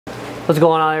What's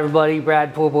going on, everybody?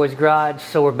 Brad, Poor Boys Garage.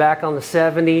 So we're back on the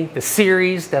 70, the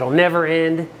series that'll never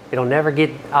end. It'll never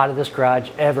get out of this garage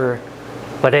ever.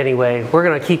 But anyway, we're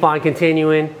gonna keep on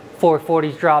continuing.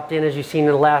 440's dropped in, as you've seen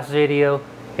in the last video.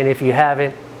 And if you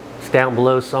haven't, it's down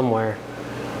below somewhere.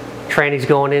 Training's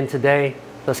going in today.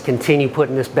 Let's continue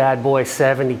putting this bad boy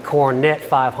 70 Coronet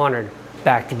 500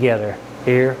 back together.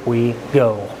 Here we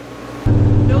go.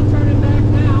 No turning back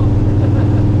now.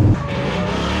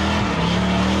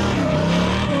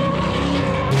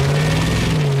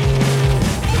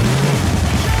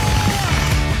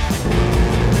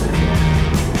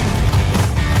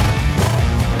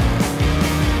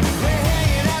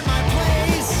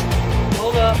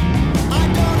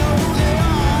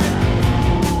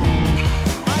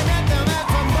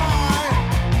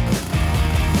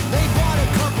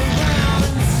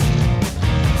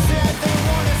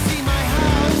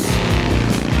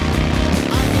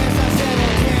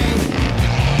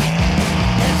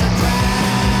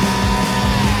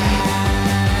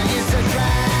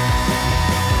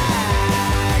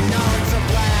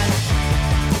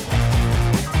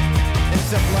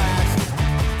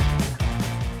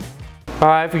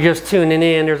 Alright, if you're just tuning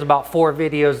in, there's about 4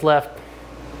 videos left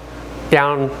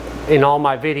down in all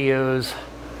my videos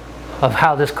of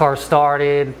how this car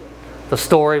started, the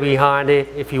story behind it,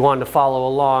 if you wanted to follow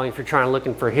along, if you're trying to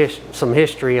looking for some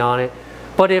history on it.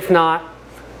 But if not,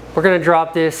 we're going to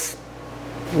drop this.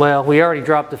 Well, we already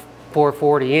dropped the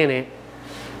 440 in it.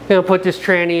 I'm going to put this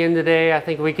tranny in today. I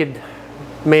think we could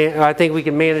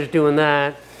manage doing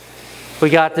that. We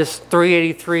got this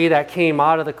 383 that came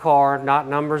out of the car, not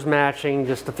numbers matching,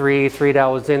 just the 383 that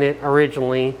was in it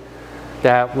originally.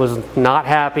 That was not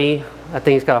happy. I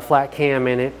think it's got a flat cam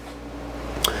in it.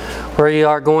 We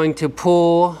are going to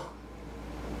pull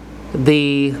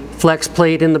the flex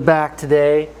plate in the back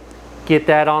today, get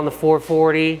that on the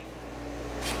 440.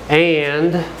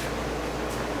 And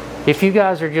if you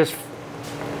guys are just,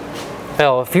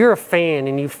 well, if you're a fan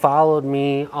and you followed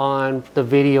me on the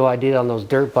video I did on those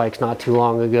dirt bikes not too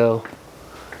long ago,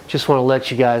 just want to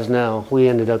let you guys know we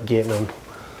ended up getting them.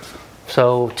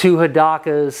 So 2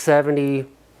 Hadakas,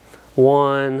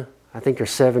 71, I think they're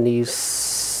 70s,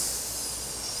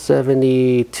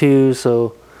 72,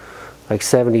 so like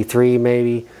 73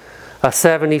 maybe. A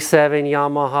 77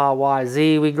 Yamaha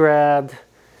YZ we grabbed,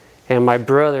 and my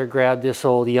brother grabbed this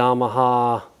old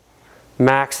Yamaha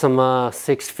Maxima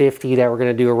 650 that we're going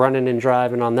to do a running and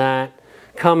driving on that.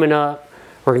 Coming up,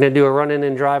 we're going to do a running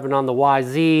and driving on the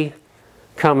YZ.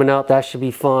 Coming up, that should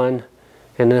be fun.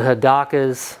 And the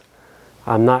Hadakas,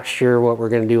 I'm not sure what we're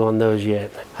going to do on those yet.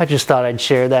 I just thought I'd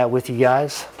share that with you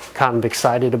guys. Kind of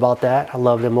excited about that. I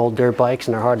love them old dirt bikes,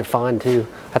 and they're hard to find too.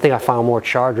 I think I found more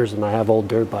Chargers than I have old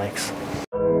dirt bikes.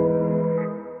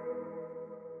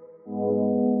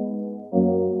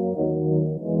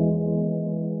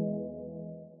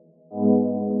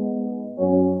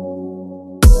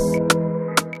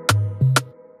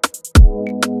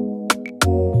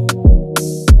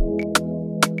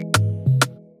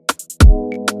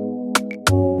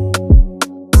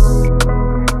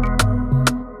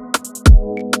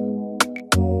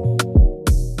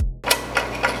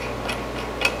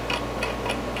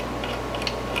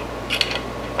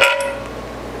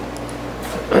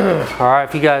 Alright,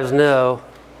 if you guys know,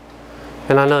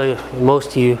 and I know most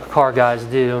of you car guys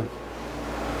do,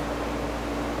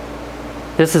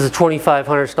 this is a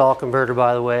 2500 stall converter,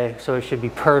 by the way, so it should be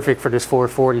perfect for this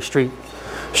 440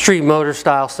 street motor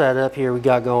style setup here we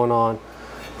got going on.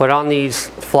 But on these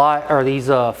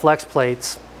flex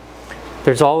plates,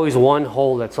 there's always one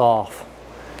hole that's off.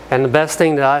 And the best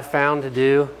thing that I've found to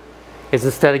do is,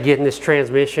 instead of getting this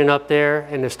transmission up there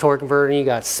and this torque converter, you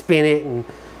got to spin it, and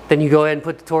then you go ahead and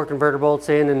put the torque converter bolts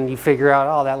in, and you figure out,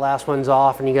 oh, that last one's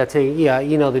off, and you got to, yeah,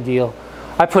 you know the deal.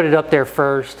 I put it up there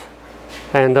first,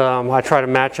 and I try to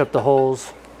match up the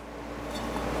holes.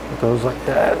 It goes like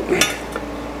that.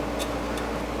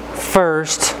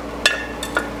 First.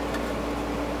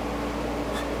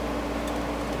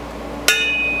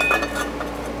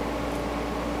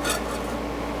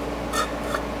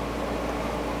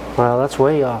 Well, that's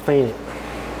way off, ain't it?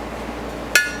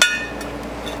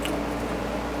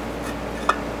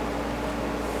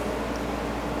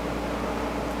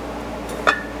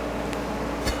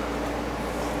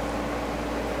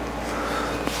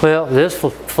 Well, this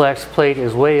flex plate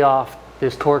is way off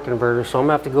this torque converter, so I'm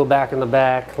gonna have to go back in the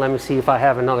back. Let me see if I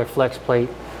have another flex plate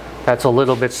that's a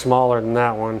little bit smaller than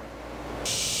that one.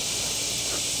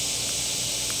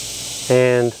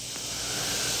 And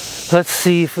let's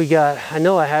see if we got, I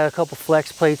know I had a couple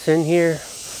flex plates in here.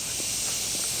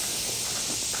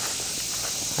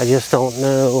 I just don't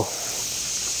know.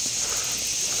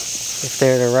 if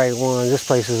they're the right one. This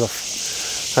place is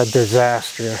a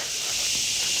disaster.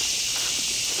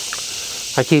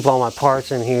 I keep all my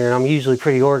parts in here. I'm usually a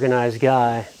pretty organized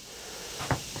guy,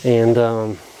 and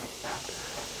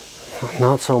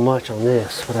not so much on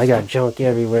this, but I got junk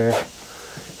everywhere.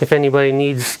 If anybody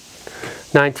needs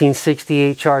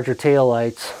 1968 Charger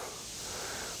taillights,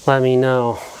 let me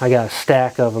know. I got a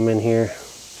stack of them in here.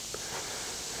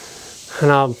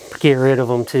 And I'll get rid of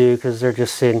them too, because they're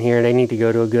just sitting here. They need to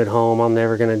go to a good home. I'm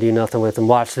never going to do nothing with them.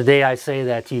 Watch, the day I say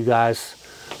that to you guys,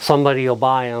 somebody will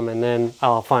buy them, and then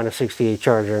I'll find a 68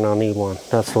 Charger and I'll need one.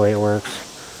 That's the way it works.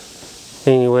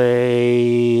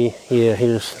 Anyway, yeah,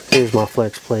 here's my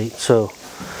flex plate. So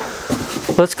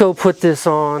let's go put this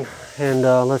on, and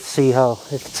let's see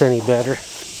if it's any better.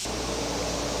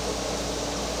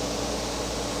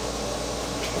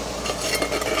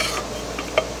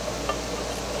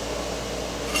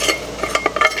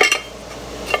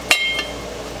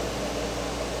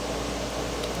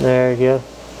 There you go.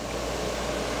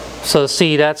 So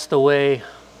see, that's the way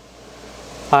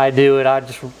I do it. I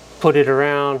just put it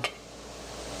around,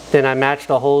 then I match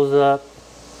the holes up,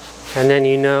 and then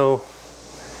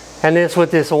and this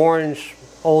with this orange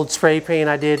old spray paint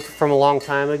I did from a long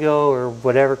time ago, or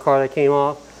whatever car that came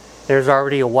off, there's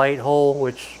already a white hole,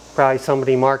 which probably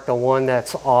somebody marked the one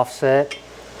that's offset.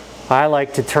 I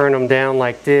like to turn them down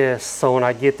like this, so when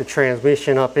I get the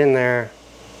transmission up in there,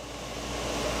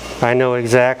 I know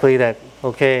exactly that,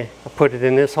 okay, I put it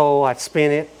in this hole, I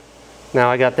spin it, now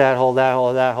I got that hole, that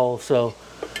hole, that hole. So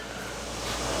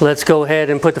let's go ahead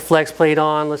and put the flex plate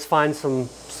on. Let's find some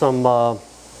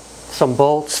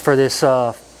bolts for this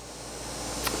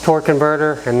torque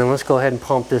converter, and then let's go ahead and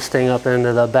pump this thing up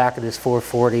into the back of this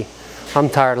 440.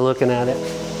 I'm tired of looking at it.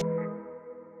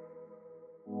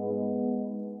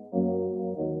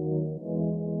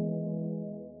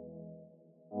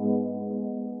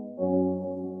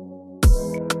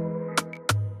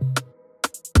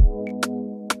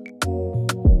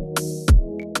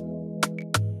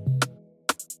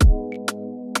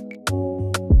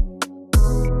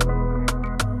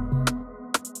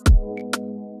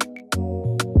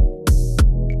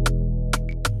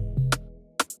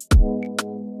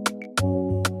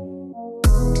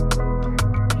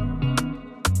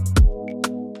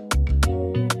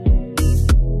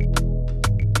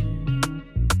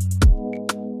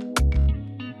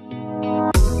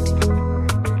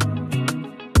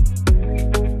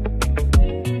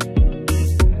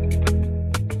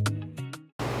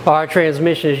 Our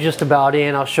transmission is just about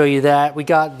in. I'll show you that. We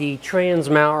got the trans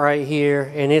mount right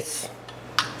here, and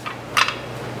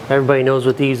everybody knows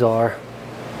what these are.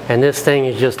 And this thing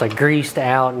is just a greased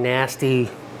out, nasty.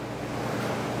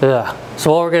 Ugh.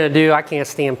 So what we're gonna do, I can't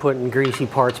stand putting greasy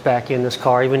parts back in this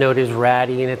car, even though it is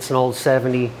ratty and it's an old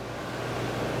 70.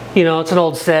 You know, it's an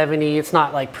old 70. It's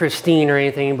not like pristine or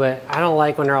anything, but I don't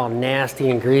like when they're all nasty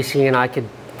and greasy, and I could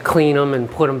clean them and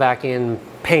put them back in,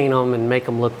 paint them, and make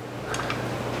them look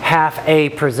half-a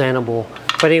presentable.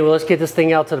 But anyway, let's get this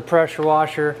thing out to the pressure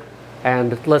washer,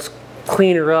 and let's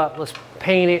clean her up, let's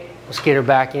paint it, let's get her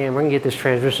back in. We're gonna get this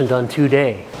transmission done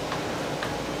today.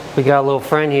 We got a little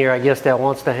friend here, I guess, that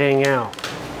wants to hang out.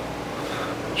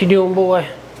 What you doing, boy?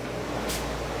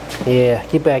 Yeah,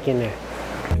 get back in there.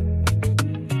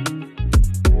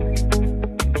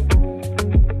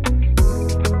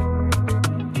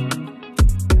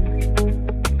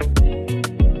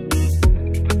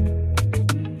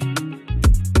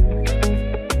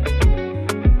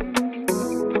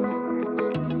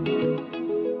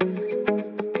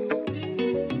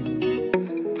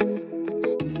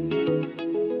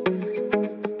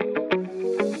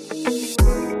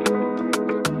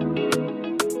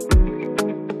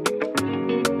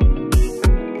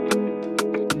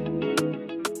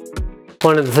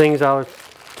 One of the things I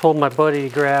told my buddy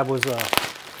to grab was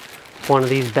one of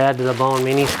these bad to the bone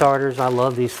mini starters. I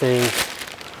love these things.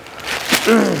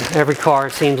 Every car,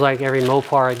 it seems like every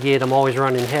Mopar I get, I'm always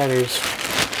running headers.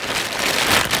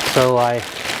 So I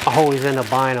always end up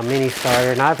buying a mini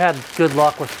starter. And I've had good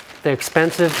luck with the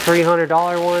expensive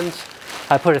 $300 ones.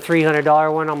 I put a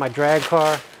 $300 one on my drag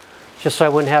car just so I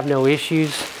wouldn't have no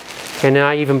issues. And then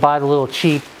I even buy the little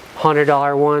cheap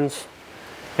 $100 ones.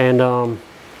 And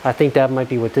I think that might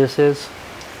be what this is.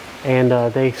 And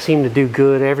they seem to do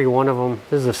good. Every one of them,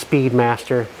 this is a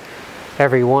Speedmaster.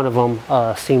 Every one of them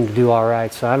seem to do all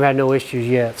right. So I've had no issues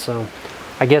yet. So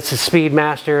I guess it's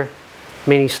Speedmaster,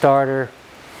 mini starter,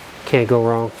 can't go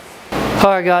wrong. All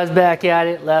right guys, back at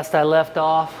it. Last I left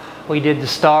off, we did the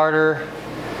starter.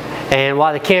 And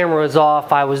while the camera was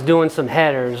off, I was doing some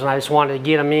headers. And I just wanted to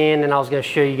get them in, and I was gonna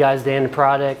show you guys the end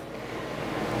product.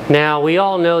 Now, we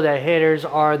all know that headers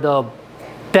are the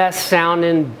best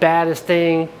sounding, baddest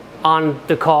thing on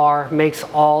the car, makes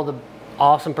all the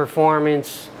awesome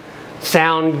performance,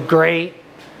 sound great,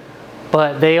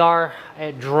 but they are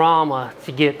a drama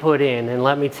to get put in. And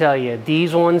let me tell you,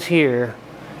 these ones here,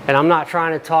 and I'm not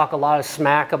trying to talk a lot of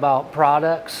smack about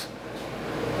products,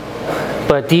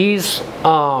 but these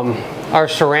are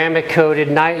ceramic coated.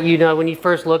 You know, when you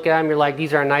first look at them, you're like,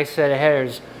 these are a nice set of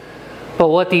headers. But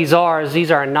what these are is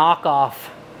these are a knockoff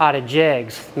out of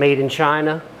jegs, made in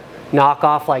China.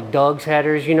 Knockoff like Doug's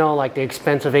headers, you know, like the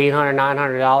expensive $800,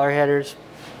 $900 headers.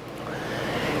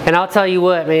 And I'll tell you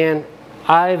what, man,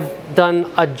 I've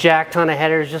done a jack ton of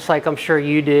headers just like I'm sure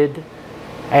you did.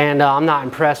 And I'm not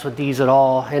impressed with these at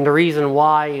all. And the reason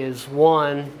why is,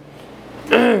 one,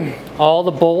 all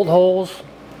the bolt holes,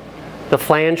 the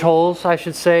flange holes, I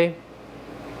should say,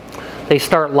 they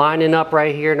start lining up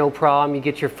right here, no problem. You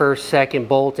get your first, second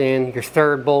bolt in, your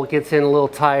third bolt gets in a little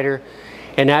tighter.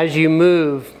 And as you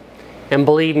move, and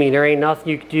believe me, there ain't nothing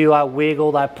you can do. I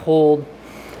wiggled, I pulled,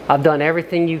 I've done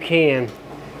everything you can.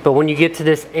 But when you get to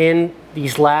this end,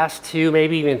 these last two,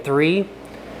 maybe even three,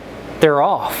 they're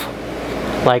off.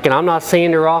 Like, and I'm not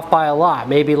saying they're off by a lot,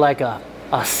 maybe like a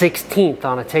 1/16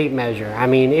 on a tape measure. I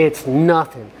mean, it's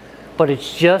nothing. But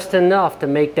it's just enough to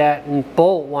make that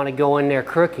bolt want to go in there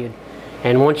crooked.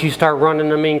 And once you start running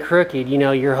them in crooked, you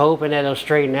know, you're hoping that it'll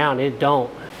straighten out, and it don't.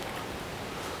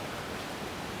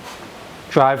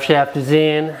 Drive shaft is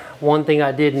in. One thing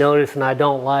I did notice and I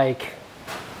don't like,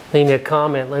 leave me a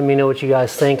comment, let me know what you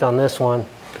guys think on this one.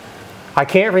 I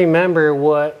can't remember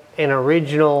what an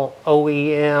original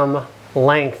OEM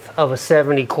length of a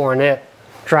 70 Coronet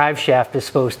drive shaft is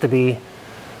supposed to be,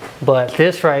 but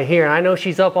this right here, and I know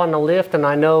she's up on the lift, and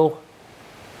I know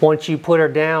once you put her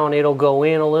down it'll go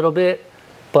in a little bit,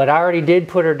 but I already did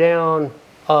put her down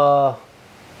a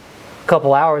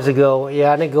couple hours ago.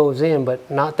 Yeah, and it goes in, but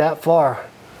not that far.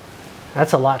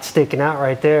 That's a lot sticking out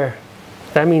right there.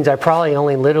 That means I probably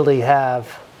only literally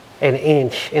have an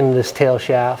inch in this tail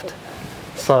shaft.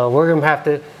 So we're gonna have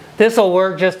to, this will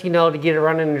work just, you know, to get it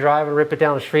running and drive and rip it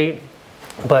down the street.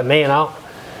 But man, I'll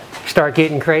start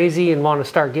getting crazy and want to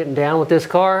start getting down with this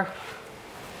car.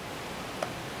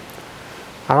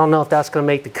 I don't know if that's gonna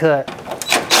make the cut.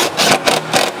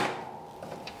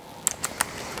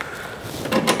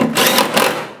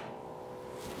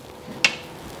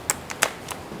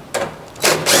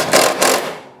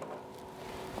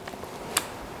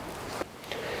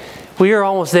 We are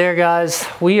almost there, guys.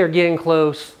 We are getting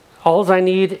close. All I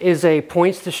need is a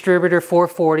points distributor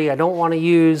 440. I don't want to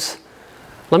use,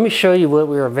 let me show you what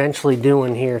we're eventually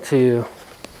doing here too.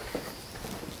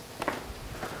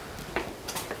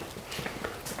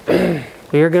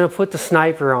 We are going to put the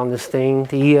sniper on this thing,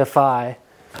 the EFI.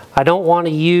 I don't want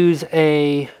to use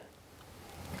a,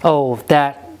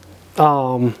 that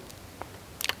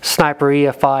sniper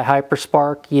EFI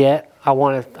Hyperspark yet. I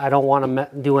don't want to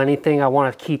do anything. I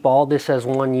want to keep all this as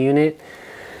one unit.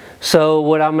 So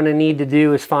what I'm going to need to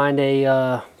do is find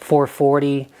a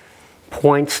 440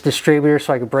 points distributor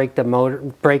so I can break the motor,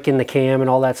 break in the cam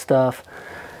and all that stuff.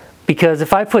 Because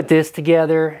if I put this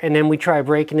together and then we try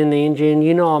breaking in the engine,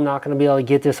 you know I'm not going to be able to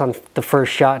get this on the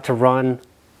first shot to run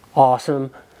awesome.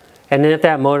 And then if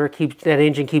that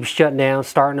engine keeps shutting down,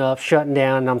 starting up, shutting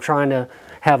down, and I'm trying to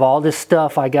have all this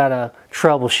stuff I got to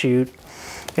troubleshoot,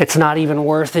 it's not even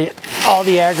worth it, all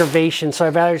the aggravation. So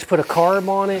I'd rather just put a carb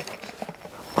on it,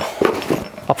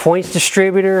 a points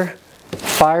distributor,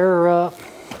 fire her up,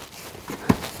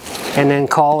 and then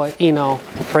call it, you know,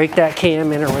 break that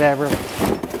cam in or whatever.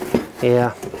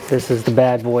 Yeah, this is the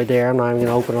bad boy there. I'm not even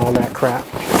gonna open all that crap.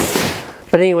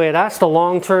 But anyway, that's the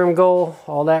long-term goal,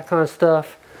 all that kind of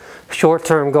stuff.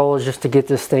 Short-term goal is just to get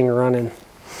this thing running.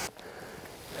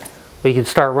 We can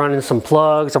start running some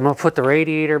plugs. I'm gonna put the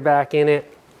radiator back in it.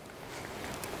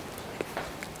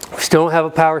 Still don't have a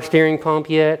power steering pump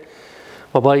yet.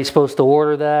 My buddy's supposed to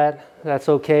order that. That's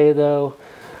okay though.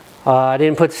 I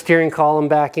didn't put the steering column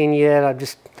back in yet.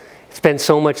 It's been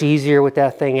so much easier with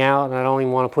that thing out, and I don't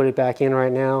even want to put it back in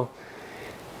right now.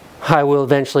 I will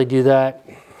eventually do that.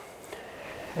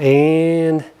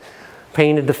 And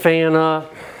painted the fan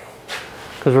up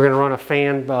because we're going to run a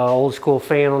fan, old school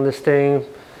fan on this thing.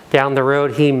 Down the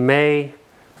road he may,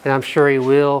 and I'm sure he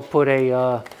will, put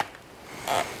a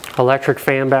electric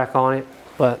fan back on it.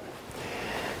 But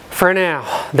for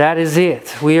now, that is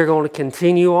it. We are going to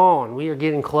continue on. We are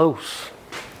getting close.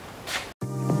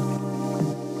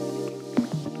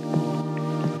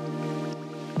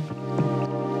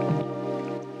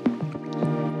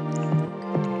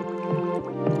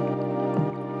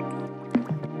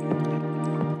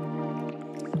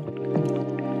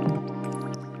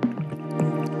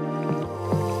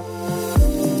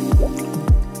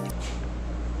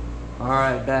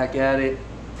 right, back at it.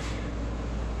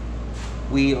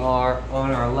 We are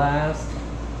on our last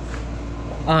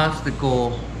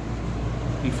obstacle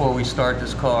before we start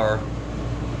this car.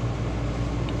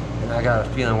 And I got a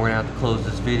feeling we're gonna have to close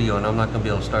this video and I'm not gonna be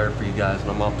able to start it for you guys, and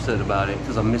I'm upset about it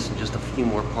because I'm missing just a few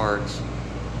more parts.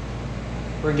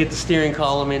 We're gonna get the steering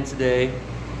column in today,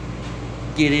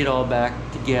 get it all back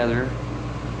together.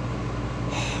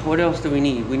 What else do we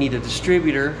need? We need a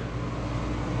distributor.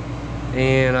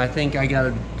 And I think I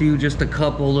gotta do just a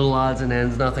couple little odds and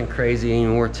ends, nothing crazy, ain't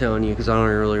even worth telling you because I don't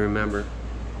really remember.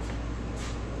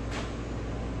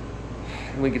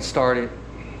 And we can start it.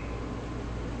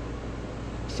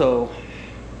 So,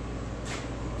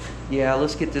 yeah,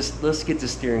 let's get this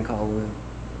steering column in.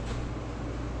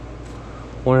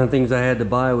 One of the things I had to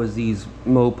buy was these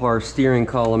Mopar steering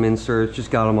column inserts.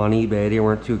 Just got them on eBay. They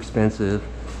weren't too expensive,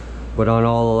 but on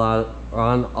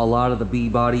a lot of the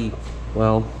B-body,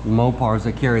 well, Mopars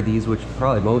that carry these, which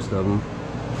probably most of them,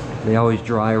 they always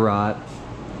dry rot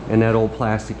and that old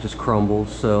plastic just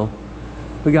crumbles. So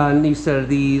we got a new set of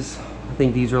these. I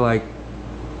think these are like,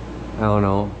 I don't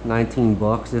know, 19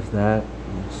 bucks if that.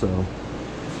 So,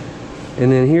 and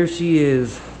then here she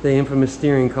is, the infamous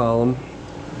steering column.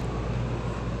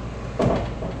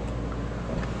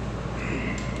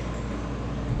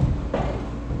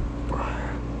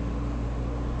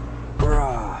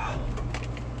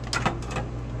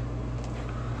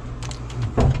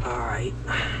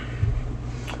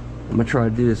 I'm gonna try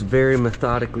to do this very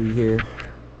methodically here.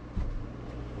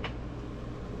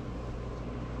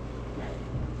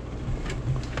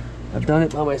 I've done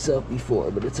it by myself before,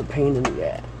 but it's a pain in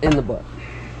the butt.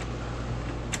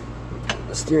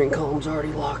 The steering column's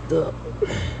already locked up.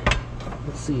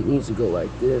 Let's see, it needs to go like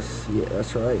this. Yeah,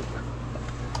 that's right.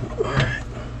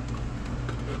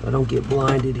 I don't get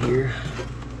blinded here.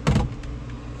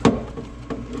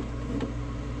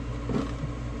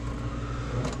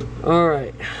 All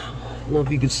right. I don't know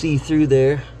if you can see through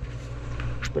there,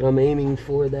 but I'm aiming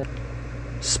for that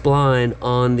spline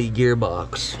on the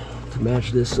gearbox to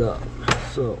match this up.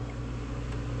 So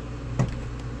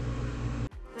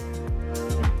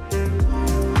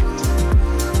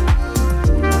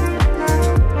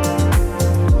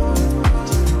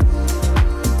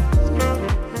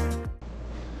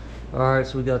alright,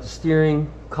 so we got the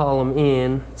steering column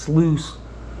in. It's loose,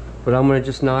 but I'm gonna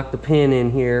just knock the pin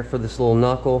in here for this little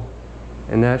knuckle,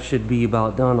 and that should be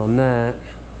about done on that.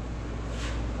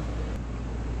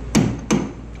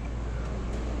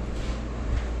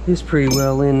 It's pretty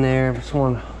well in there. Just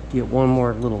want to get one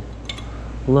more little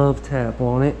love tap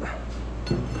on it.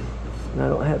 And I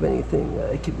don't have anything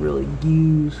that I could really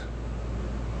use.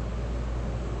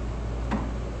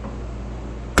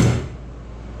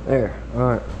 There.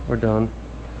 Alright, we're done.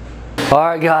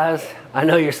 Alright guys, I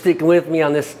know you're sticking with me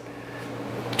on this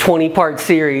 20-part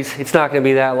series. It's not going to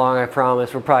be that long, I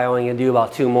promise. We're probably only going to do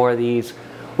about 2 more of these.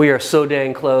 We are so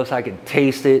dang close. I can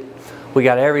taste it. We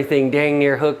got everything dang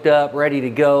near hooked up, ready to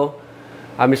go.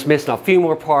 I'm just missing a few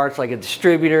more parts, like a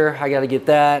distributor. I got to get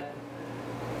that.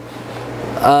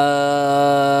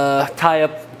 Tie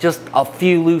up just a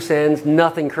few loose ends,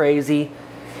 nothing crazy.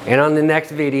 And on the next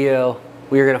video,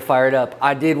 we are going to fire it up.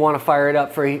 I did want to fire it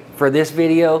up for this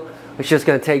video. It's just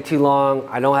going to take too long.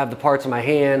 I don't have the parts in my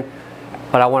hand,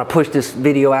 but I want to push this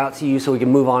video out to you so we can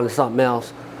move on to something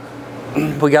else.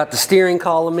 We got the steering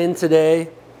column in today.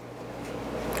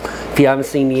 If you haven't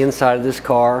seen the inside of this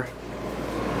car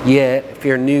yet, if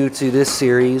you're new to this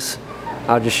series,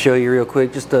 I'll just show you real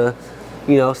quick. Just a,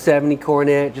 70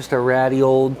 Coronet, just a ratty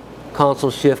old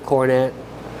console shift Coronet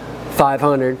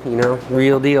 500,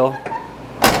 real deal.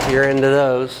 If you're into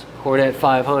those Coronet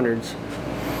 500s.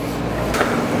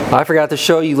 I forgot to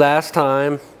show you last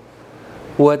time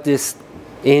what this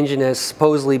engine has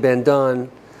supposedly been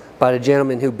done by the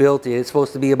gentleman who built it. It's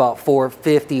supposed to be about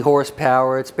 450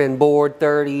 horsepower. It's been bored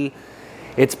 30.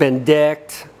 It's been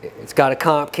decked. It's got a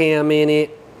comp cam in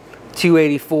it.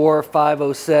 284,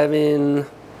 507,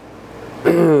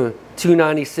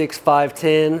 296,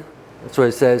 510. That's what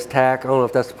it says, TAC. I don't know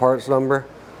if that's the parts number.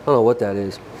 I don't know what that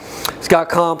is. It's got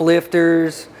comp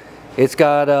lifters. It's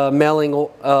got a Melling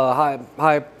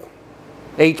high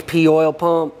HP oil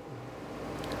pump.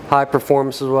 High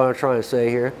performance is what I'm trying to say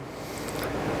here.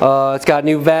 It's got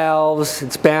new valves.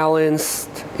 It's balanced.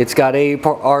 It's got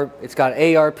ARP.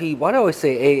 Why do I always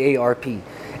say AARP?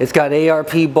 It's got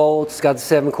ARP bolts. It's got the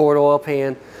 7-quart oil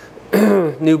pan.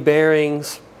 New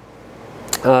bearings.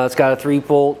 It's got a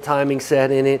 3-volt timing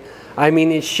set in it. I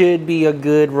mean, it should be a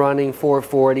good running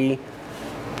 440.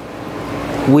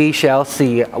 We shall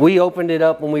see. We opened it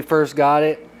up when we first got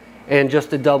it, and just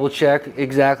to double check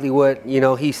exactly what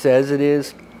he says it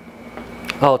is.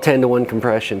 Oh, 10-to-1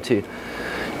 compression too.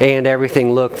 And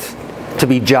everything looked to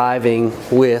be jiving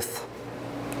with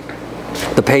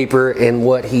the paper and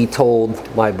what he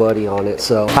told my buddy on it.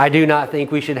 So I do not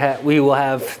think we will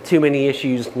have too many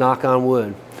issues, knock on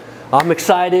wood. I'm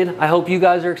excited. I hope you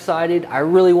guys are excited. I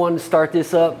really wanted to start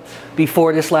this up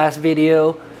before this last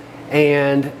video,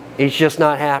 and it's just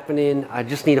not happening. I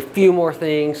just need a few more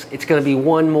things. It's going to be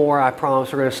one more. I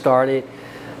promise we're going to start it.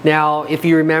 Now, if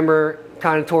you remember,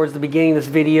 kind of towards the beginning of this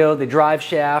video, the drive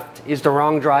shaft is the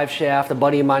wrong drive shaft. A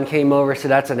buddy of mine came over and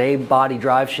said that's an A-body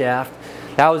drive shaft.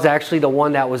 That was actually the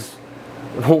one that was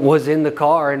in the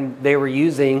car and we were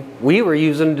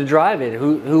using to drive it.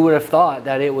 Who would have thought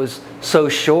that it was so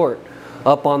short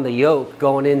up on the yoke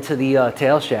going into the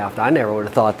tail shaft? I never would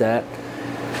have thought that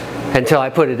until I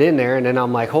put it in there, and then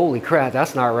I'm like, holy crap,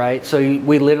 that's not right. So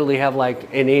we literally have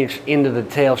like an inch into the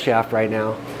tail shaft right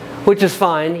now, which is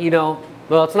fine, you know.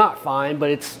 Well, it's not fine, but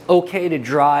it's okay to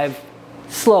drive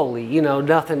slowly, you know,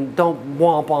 nothing, don't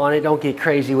womp on it, don't get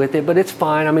crazy with it, but it's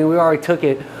fine. I mean, we already took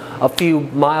it a few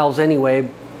miles anyway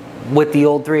with the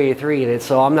old 383 in it,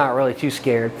 so I'm not really too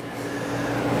scared.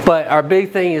 But our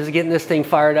big thing is getting this thing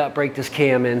fired up, break this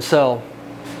cam in. So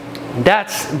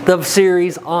that's the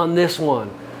series on this one.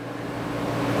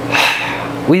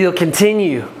 We will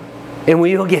continue and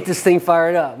we will get this thing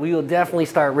fired up. We will definitely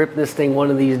start ripping this thing one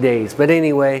of these days. But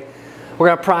anyway, we're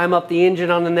gonna prime up the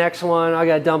engine on the next one. I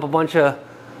gotta dump a bunch of,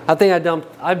 I've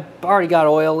already got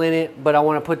oil in it, but I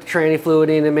wanna put the tranny fluid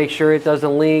in and make sure it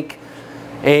doesn't leak,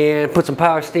 and put some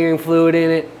power steering fluid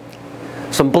in it,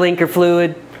 some blinker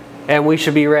fluid, and we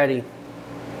should be ready.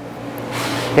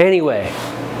 Anyway,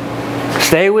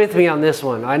 stay with me on this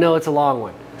one. I know it's a long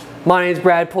one. My name's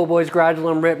Brad, Pull Boys Garage, let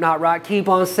 'em rip, not rock. Keep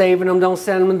on saving them, don't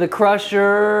send them to the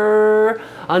crusher.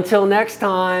 Until next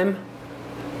time.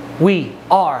 We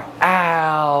are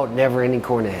out. Never Ending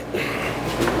Coronet.